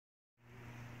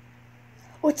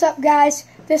What's up, guys?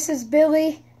 This is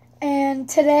Billy, and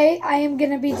today I am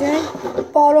going to be doing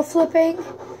bottle flipping.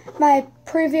 My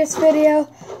previous video,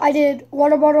 I did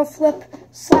water bottle flip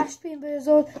 /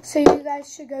 Beanboozled, so you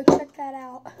guys should go check that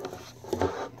out.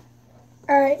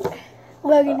 Alright,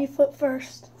 Logan, you flip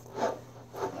first.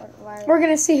 We're going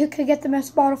to see who can get the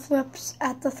most bottle flips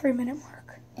at the 3-minute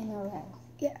mark. In a row?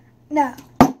 Yeah. No.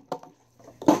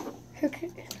 Who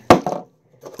could...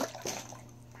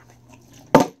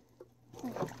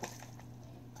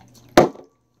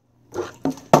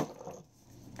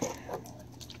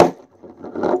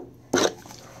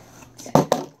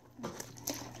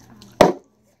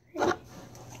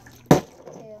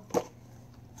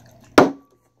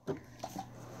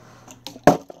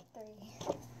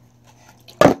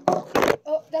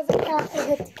 Oh, doesn't count. It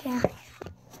hit the camera.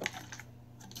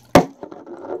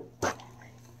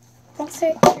 Don't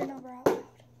say your number out loud.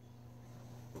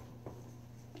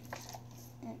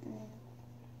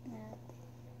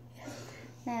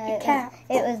 No,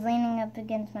 it was leaning up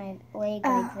against my leg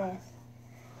like this.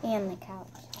 And the couch.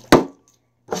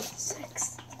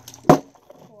 6.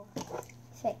 4.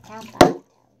 6. Count that.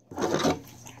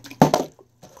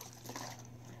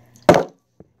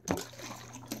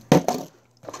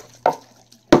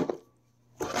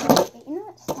 You know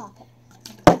what? Stop it.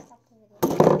 Stop the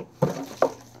video.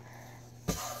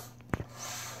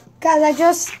 Guys, I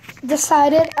just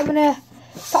decided I'm going to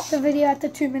stop the video at the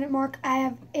 2-minute mark. I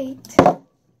have 8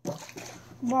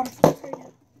 bottle flips right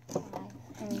now.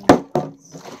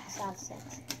 5 and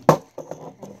 6.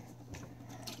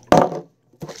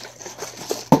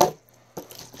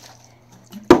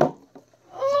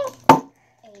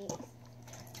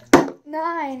 8.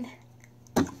 9.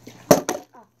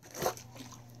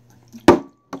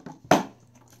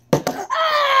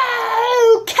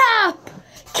 Oh, cap!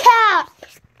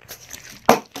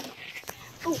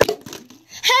 Ooh.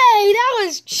 Hey, that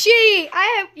was cheap.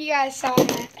 I hope you guys saw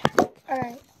that.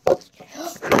 Alright.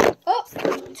 Oh,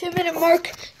 2-minute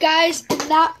mark, guys, and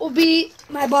that will be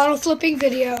my bottle flipping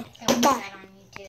video. Bye.